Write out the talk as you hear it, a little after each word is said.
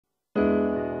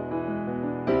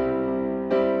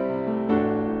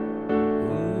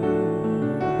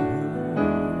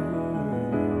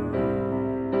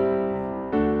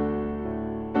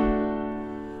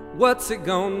What's it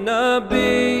gonna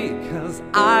be? 'Cause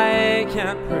I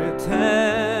can't pretend.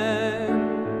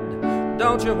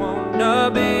 Don't you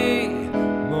wanna be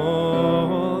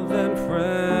more than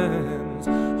friends?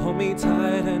 Hold me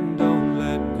tight and don't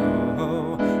let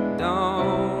go.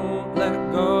 Don't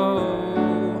let go.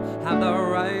 Have the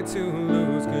right to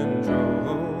lose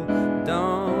control.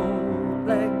 Don't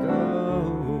let go.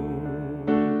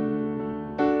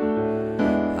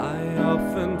 I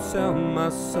often tell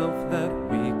myself that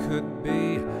we could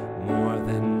be more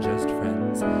than just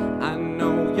friends. I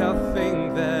know you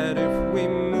think that if we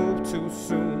move too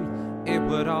soon it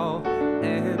would all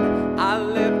end. I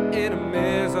live in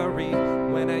misery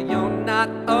when you're not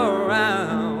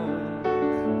around,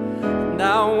 and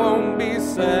I won't be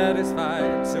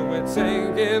satisfied till we're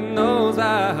taking those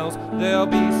vows. There'll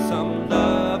be some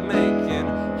love making,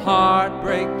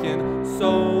 heartbreaking,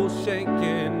 soul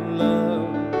shaking love.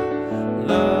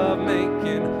 Love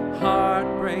making,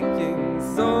 heartbreaking,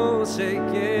 soul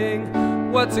shaking.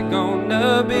 What's it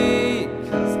gonna be?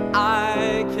 'Cause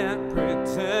I can't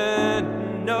pretend.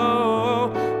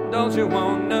 No, don't you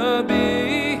wanna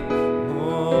be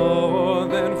more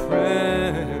than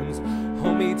friends?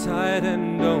 Hold me tight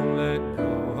and don't let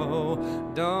go.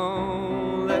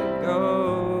 Don't let go.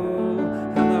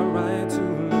 Have the right to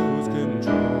lose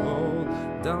control.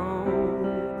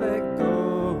 Don't let go.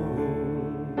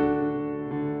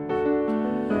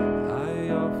 I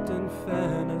often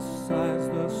fantasize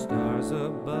the stars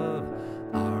above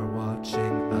are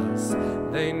watching us.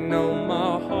 They know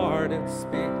my heart, it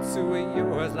speaks to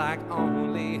yours like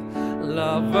only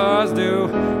lovers do.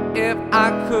 If I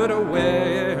could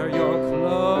wear your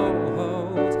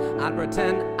clothes, I'd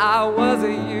pretend I was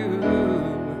you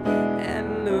and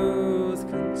lose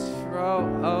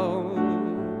control.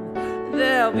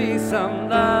 There'll be some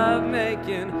love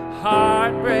making,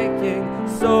 heartbreaking,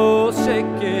 soul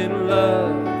shaking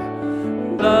love.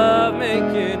 Love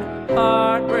making,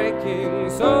 heartbreaking,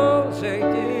 soul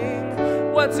shaking.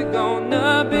 What's it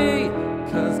gonna be?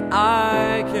 'Cause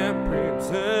I can't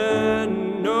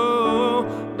pretend. No,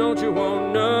 don't you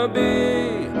wanna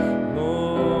be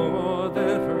more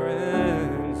than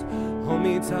friends? Hold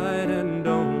me tight and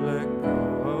don't let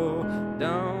go.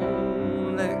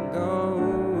 Don't let go.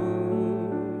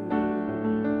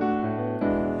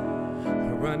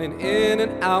 Running in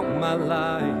and out my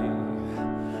life,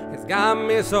 it's got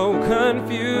me so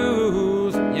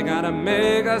confused. You gotta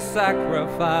make a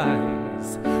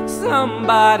sacrifice.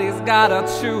 Somebody's gotta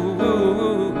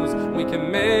choose. We can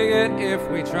make it if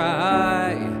we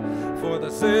try. For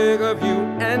the sake of you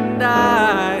and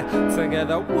I,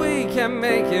 together we can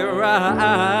make it right.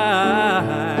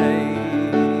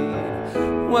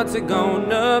 What's it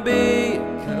gonna be?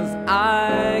 'Cause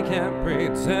I can't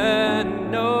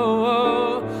pretend.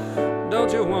 No,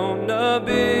 don't you wanna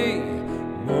be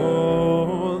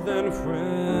more than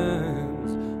friends?